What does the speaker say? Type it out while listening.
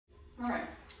All right,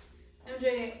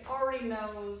 MJ already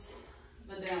knows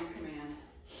the down command.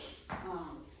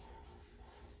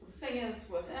 The thing is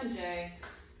with MJ,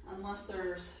 unless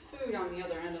there's food on the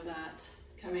other end of that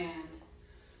command,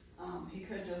 he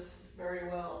could just very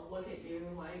well look at you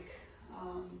like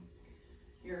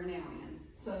you're an alien.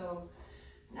 So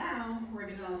now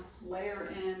we're gonna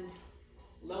layer in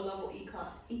low-level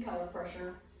ecollar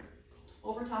pressure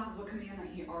over top of a command that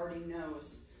he already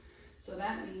knows. So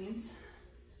that means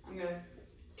I'm gonna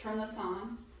turn this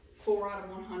on, 4 out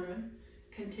of 100,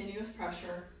 continuous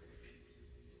pressure,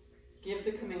 give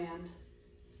the command.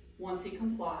 Once he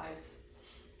complies,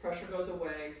 pressure goes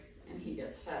away and he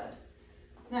gets fed.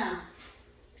 Now,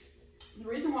 the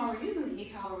reason why we're using the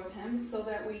ecollar with him is so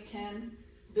that we can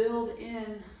build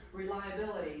in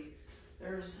reliability.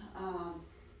 There's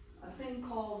a thing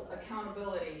called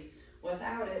accountability.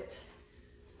 Without it,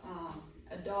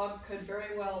 a dog could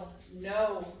very well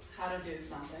know how to do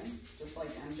something, just like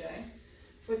MJ,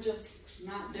 but just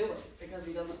not do it because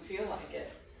he doesn't feel like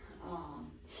it.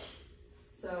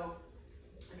 So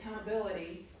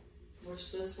accountability,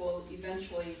 which this will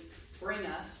eventually bring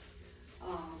us,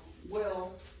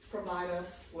 will provide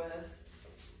us with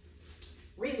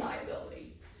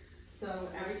reliability. So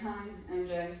every time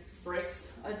MJ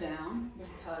breaks a down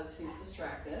because he's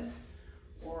distracted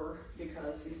or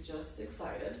because he's just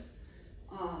excited,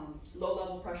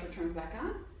 low-level pressure turns back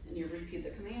on and you repeat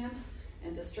the command,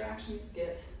 and distractions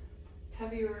get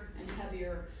heavier and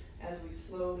heavier as we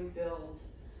slowly build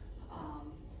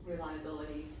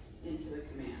reliability into the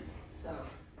command. So,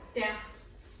 down.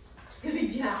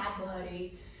 Good job,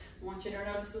 buddy. I want you to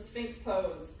notice the Sphinx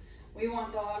pose. We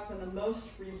want dogs in the most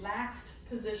relaxed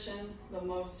position, the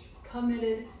most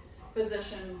committed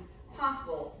position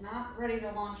possible, not ready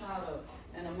to launch out of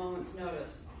in a moment's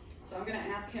notice. So I'm going to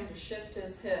ask him to shift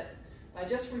his hip by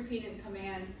just repeating the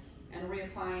command and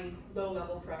reapplying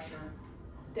low-level pressure.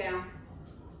 Down,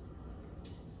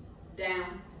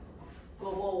 down, go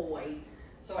away.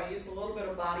 So I used a little bit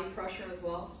of body pressure as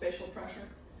well, spatial pressure.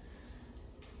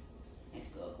 That's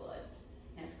good, bud.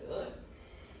 That's good.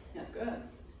 That's good.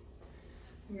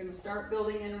 I'm going to start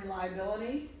building in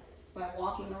reliability by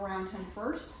walking around him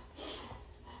first.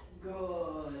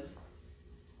 Good.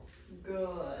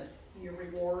 Good. Your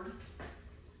reward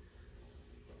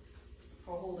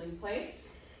for holding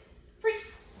place. Freeze.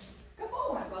 Good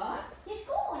boy, bud. Yes,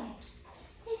 boy.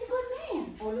 He's a good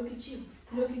man. Oh, look at you.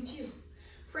 Look at you.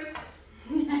 Freeze.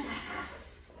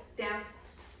 Down.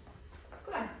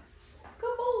 Good.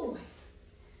 Good boy.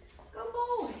 Good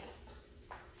boy.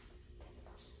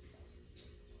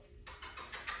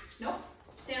 Nope.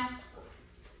 Down.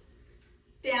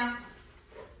 Down.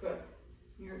 Good.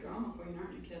 You're a drama queen,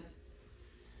 aren't you, kid?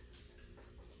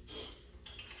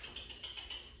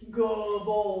 Good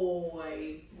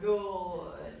boy.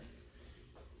 Good.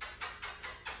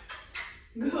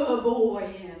 Good boy,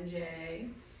 MJ.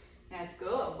 That's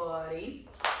good, buddy.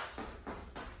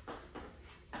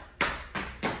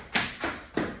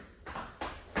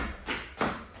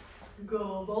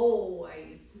 Good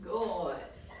boy. Good.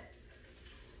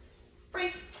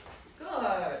 Break.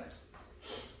 Good.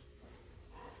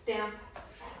 Down.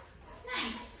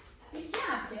 Nice. Good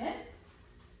job, kid.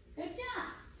 Good job.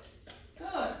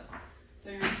 Good.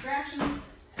 So your distractions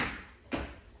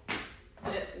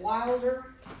get wilder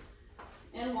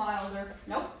and wilder.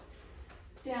 Nope.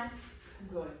 Down.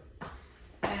 Good.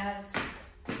 As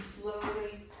you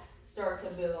slowly start to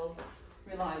build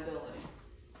reliability.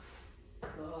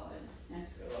 Good.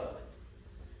 That's good.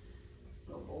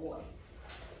 Good boy.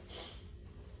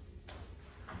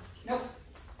 Nope.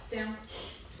 Down.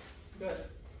 Good.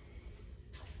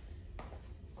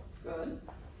 Good.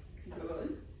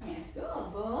 Good. That's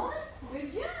good, bud.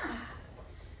 Good job.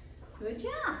 Good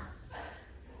job.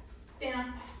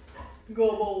 Down.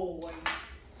 Good boy.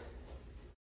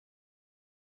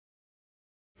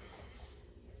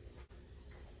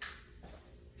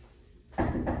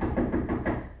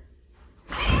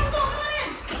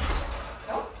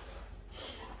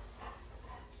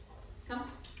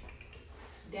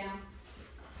 Down.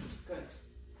 Good.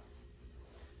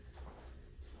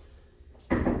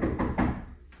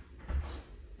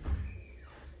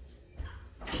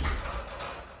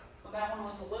 So that one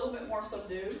was a little bit more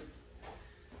subdued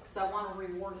because I want to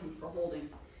reward him for holding.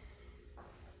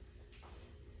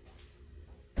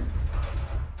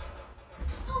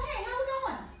 Oh, hey, how's it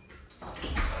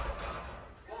going?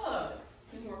 Good.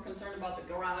 He's more concerned about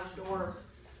the garage door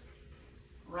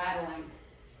rattling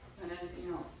than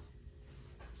anything else.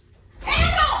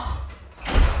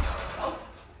 Oh,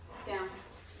 down.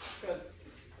 Good.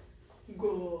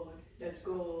 Good. That's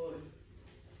good.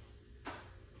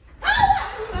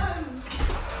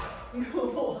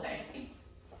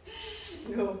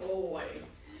 Good boy.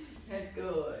 That's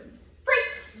good.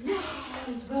 Freak.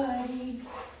 Nice, buddy.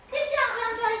 Good job,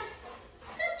 MJ.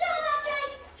 Good job, MJ.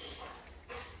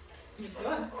 He's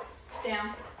good. Down.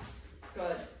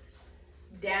 Good.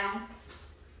 Down.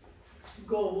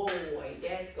 Good boy.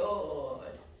 That's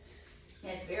good.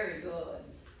 That's very good.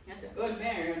 That's a good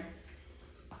man.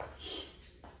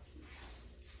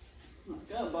 Let's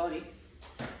go, buddy.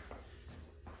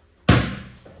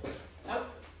 Nope.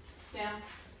 Down.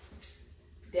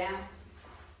 Down.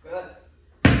 Good.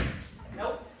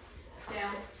 Nope.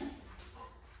 Down.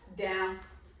 Down.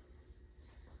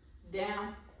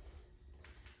 Down.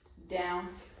 Down.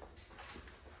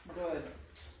 Good.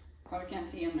 Probably can't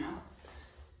see him now.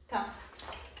 Come.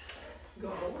 Go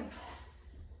boy.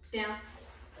 Down.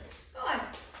 Good.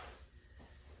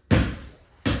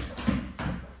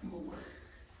 Ooh.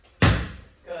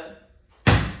 Good.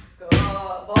 Good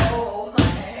boy.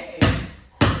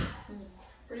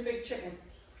 Pretty big chicken.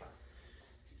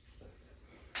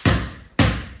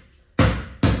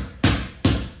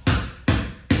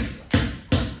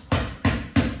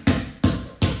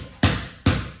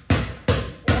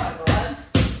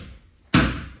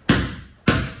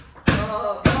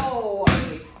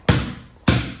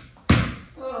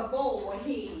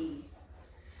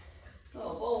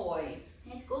 Oh boy,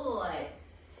 that's good.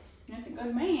 That's a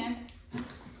good man.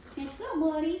 That's good,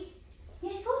 buddy.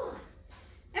 That's good.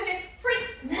 Okay,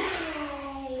 free.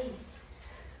 Nice.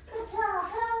 Good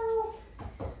job, Kennels.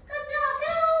 Good job,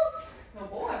 Kennels. Good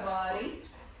boy, buddy.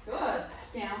 Good.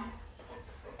 Down.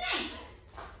 Nice.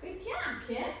 Good job,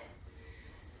 kid.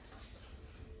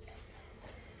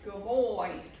 Good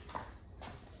boy.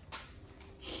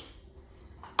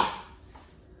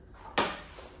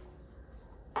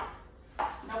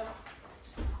 Nope.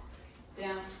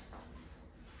 Down.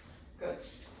 Good.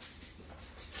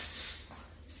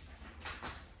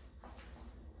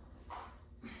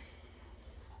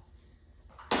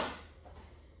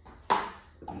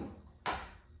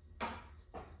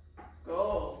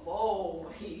 Go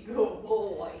boy. Go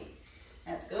boy.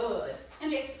 That's good.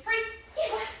 MJ, free.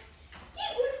 Get one.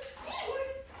 Get one. Get one.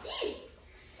 Get.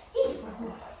 He's a good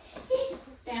boy. He's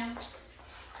down.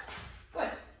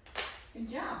 Good. Good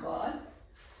job, bud.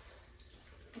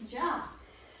 Good job.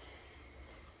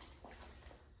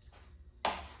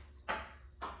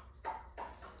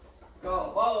 Go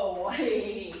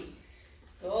boy.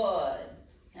 Good.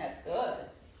 That's good.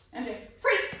 MJ,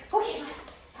 free. Go get one.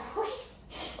 Go get.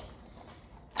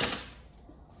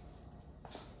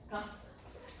 Come.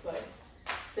 Good.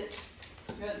 Sit.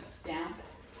 Good. Down.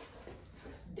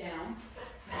 Down.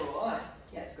 Good.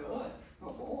 That's good.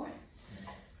 Oh boy.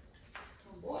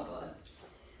 Oh boy, bud.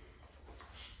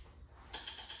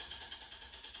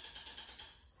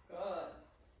 Good.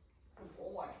 Good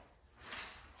boy.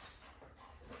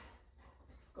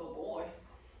 Good boy.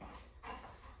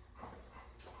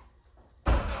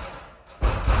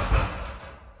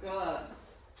 Good.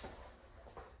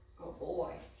 Good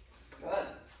boy. Good.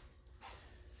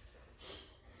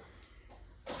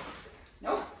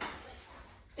 Nope.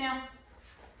 Down.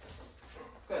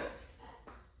 Good.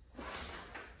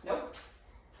 Nope.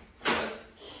 Good.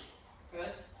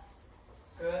 Good.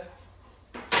 Good.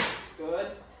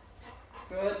 Good.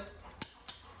 Good.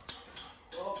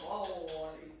 Good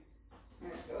boy.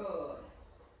 That's good.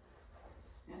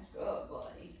 That's good,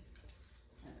 buddy.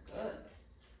 That's good.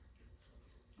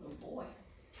 Good boy.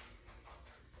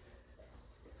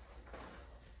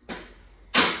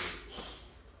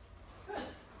 Good.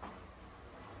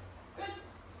 Good.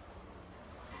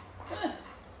 Good.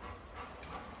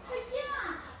 Good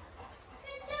job.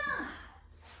 Good job.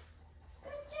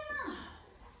 Good job.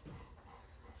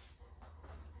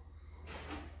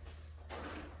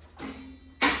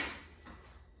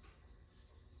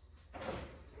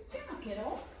 Good job, kiddo.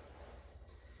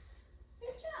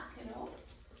 Good job, kiddo.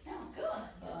 That was good,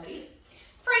 buddy.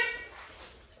 Free.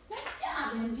 Nice job,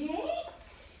 MJ.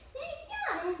 Nice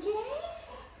job, MJ.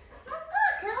 That's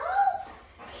good, kiddos.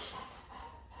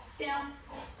 Down.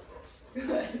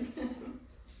 Good.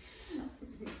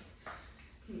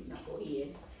 Knucklehead.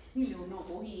 You little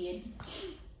knucklehead.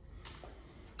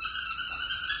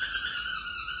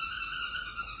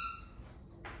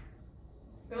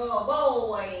 Good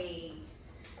boy.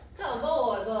 Good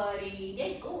boy, buddy.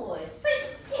 That's good.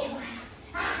 Yeah, boy.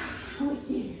 Ah, what's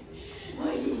it?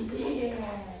 What is it?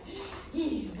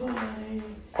 Yeah, boy.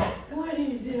 What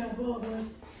is it, Bubba?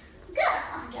 Good,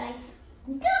 Andres.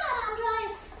 Good,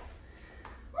 Andres.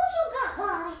 What you got,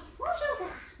 buddy? What you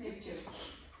got? Maybe two.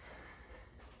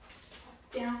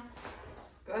 Down.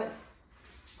 Good.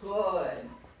 Good.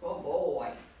 Good boy.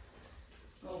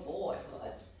 Good boy,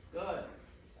 bud. Good.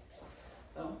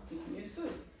 So you can use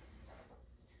food.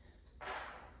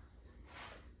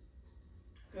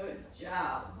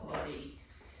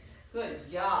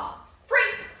 Good job. Free!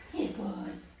 Hey,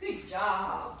 bud. Good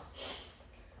job.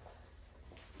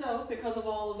 So, because of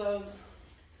all of those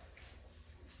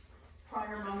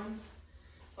prior moments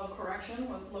of correction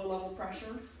with low level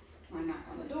pressure, I knocked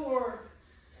on the door,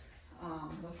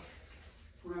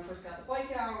 when I first got the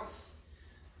bike out,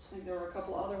 I think there were a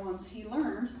couple other ones, he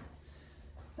learned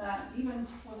that even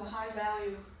with a high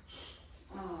value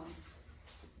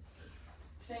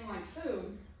thing like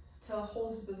food, to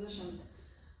hold his position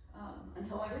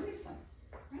until I release them.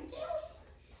 Right,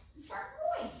 James? Smart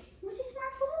boy. What's a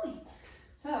smart boy?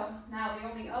 So now the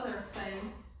only other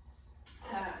thing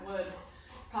that would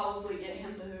probably get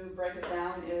him to break us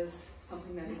down is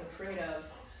something that he's afraid of,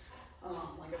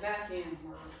 like a vacuum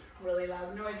or really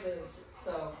loud noises.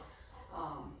 So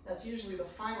that's usually the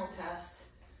final test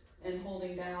in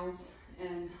holding downs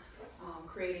and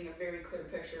creating a very clear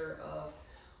picture of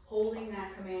holding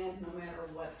that command no matter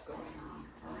what's going on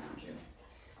around you.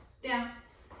 Down.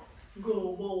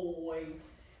 Good boy.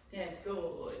 That's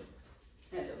good.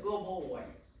 That's a good boy.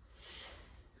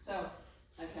 So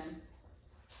I can.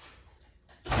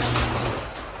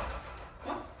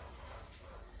 Nope.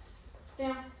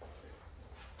 Down.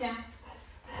 Down.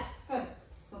 Good.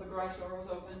 So the garage door was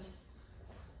opened.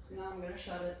 Now I'm going to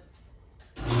shut it.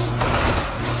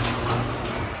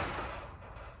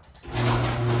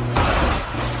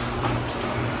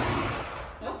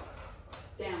 Nope.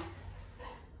 Down.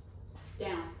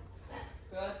 Down.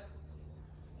 Good.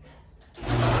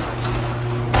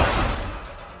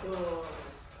 Good.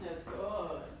 That's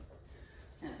good.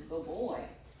 That's a good boy.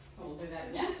 So we'll do that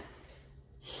again.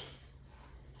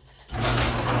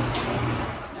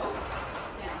 Nope.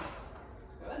 Down.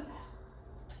 Good.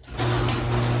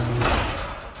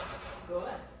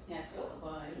 Good. That's good,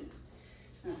 buddy.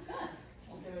 That's good.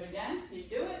 We'll do it again. You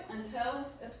do it until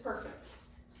it's perfect.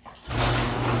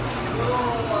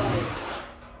 Good.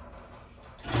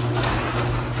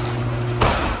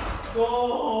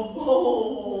 Good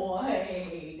boy.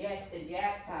 That's the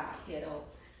jackpot, kiddo.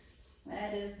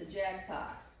 That is the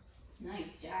jackpot.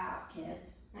 Nice job, kid.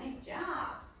 Nice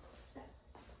job.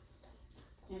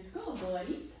 That's good,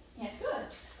 buddy. That's good.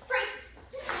 Free.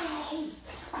 Nice.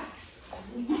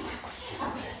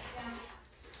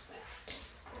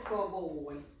 Good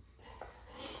boy.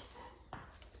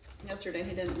 Yesterday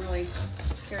he didn't really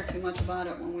care too much about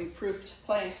it when we proofed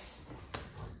place.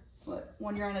 But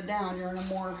when you're in a down, you're in a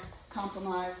more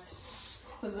compromised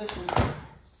position. You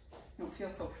don't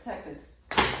feel so protected.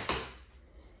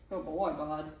 Good boy,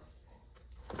 bud.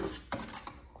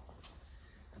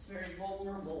 It's very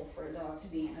vulnerable for a dog to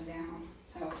be in a down.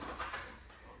 So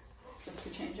this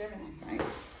could change everything, right?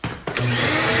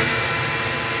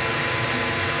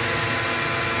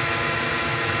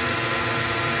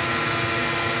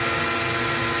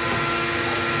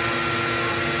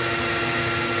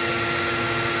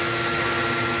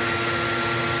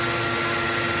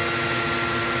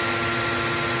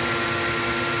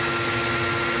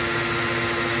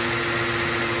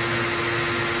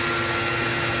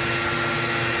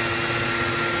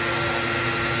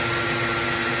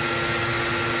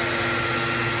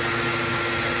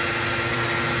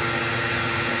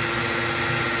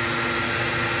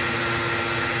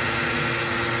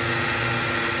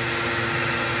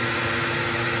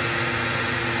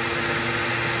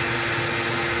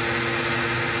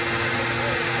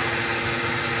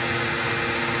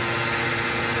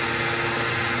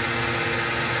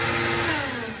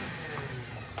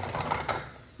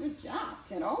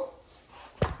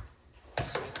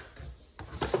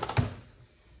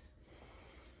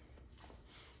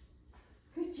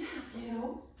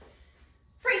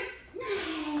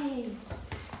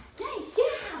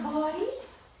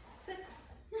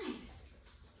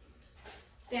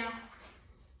 Down.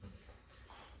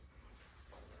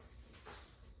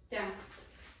 Down.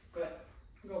 Good.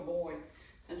 Good boy.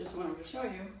 I just wanted to show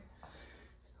you,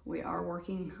 we are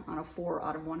working on a 4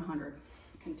 out of 100.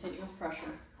 Continuous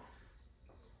pressure.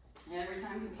 Every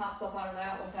time he pops up out of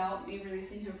that without me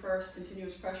releasing him first,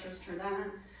 continuous pressure is turned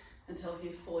on until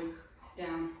he's fully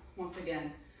down once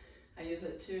again. I use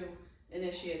it to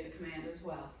initiate the command as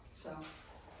well. So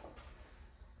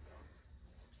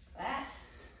that,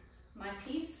 my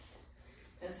peeps,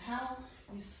 is how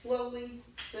you slowly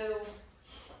build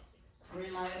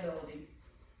reliability.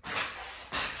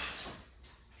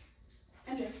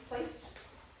 MJ, place.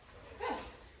 Good.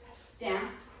 Down.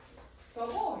 Go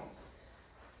boy.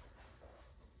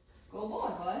 Go boy,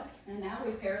 bud. And now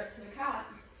we pair it to the cot.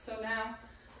 So now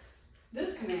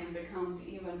this command becomes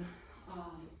even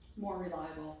more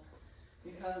reliable,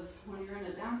 because when you're in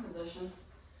a down position,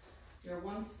 you're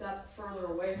one step further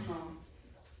away from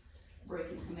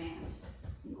breaking command.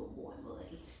 Good boy,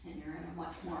 buddy. And you're in a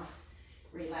much more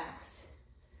relaxed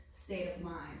state of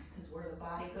mind, because where the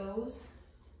body goes,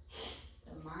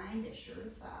 the mind is sure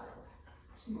to follow.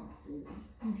 Smart boy.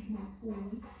 Smart boy.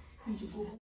 He's a good boy.